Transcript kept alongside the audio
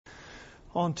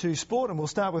On to sport, and we'll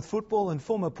start with football. And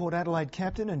former Port Adelaide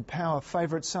captain and power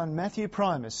favourite son Matthew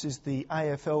Primus is the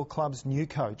AFL club's new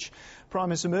coach.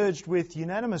 Primus emerged with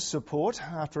unanimous support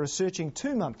after a searching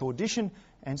 2-month audition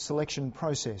and selection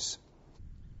process.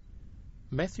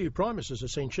 Matthew Primus's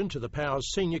ascension to the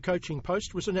Power's senior coaching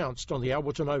post was announced on the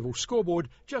Alberton Oval scoreboard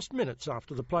just minutes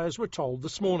after the players were told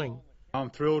this morning.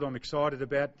 I'm thrilled, I'm excited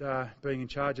about being in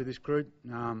charge of this group.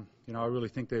 I really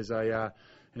think there's an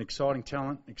exciting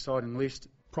talent, exciting list.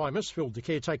 Primus filled the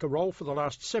caretaker role for the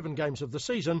last 7 games of the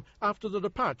season after the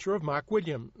departure of Mark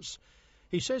Williams.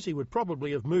 He says he would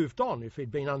probably have moved on if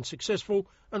he'd been unsuccessful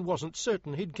and wasn't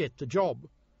certain he'd get the job.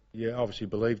 Yeah, obviously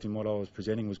believed in what I was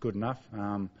presenting was good enough,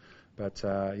 but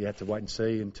you had to wait and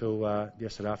see until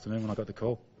yesterday afternoon when I got the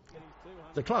call.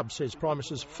 The club says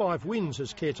Primus's 5 wins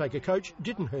as caretaker coach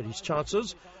didn't hurt his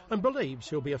chances and believes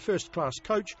he'll be a first-class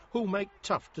coach who'll make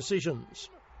tough decisions.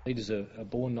 Leaders are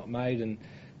born, not made, and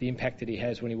the impact that he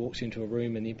has when he walks into a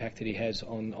room and the impact that he has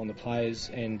on the players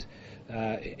and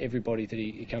everybody that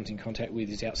he comes in contact with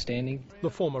is outstanding. The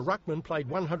former ruckman played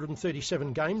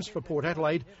 137 games for Port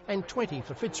Adelaide and 20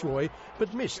 for Fitzroy,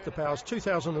 but missed the Power's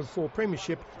 2004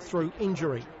 premiership through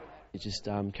injury. It just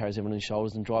carries everyone on his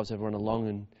shoulders and drives everyone along,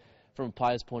 and from a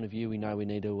player's point of view, we know we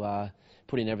need to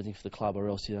put in everything for the club, or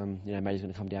else Matty's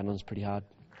going to come down on us pretty hard.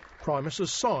 Primus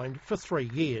has signed for 3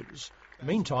 years.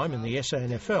 Meantime, in the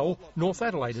SANFL, North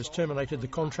Adelaide has terminated the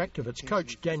contract of its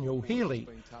coach Daniel Healy.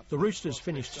 The Roosters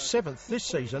finished 7th this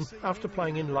season after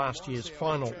playing in last year's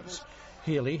finals.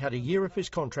 Healy had a year of his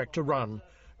contract to run.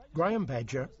 Graham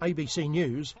Badger, ABC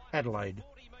News, Adelaide.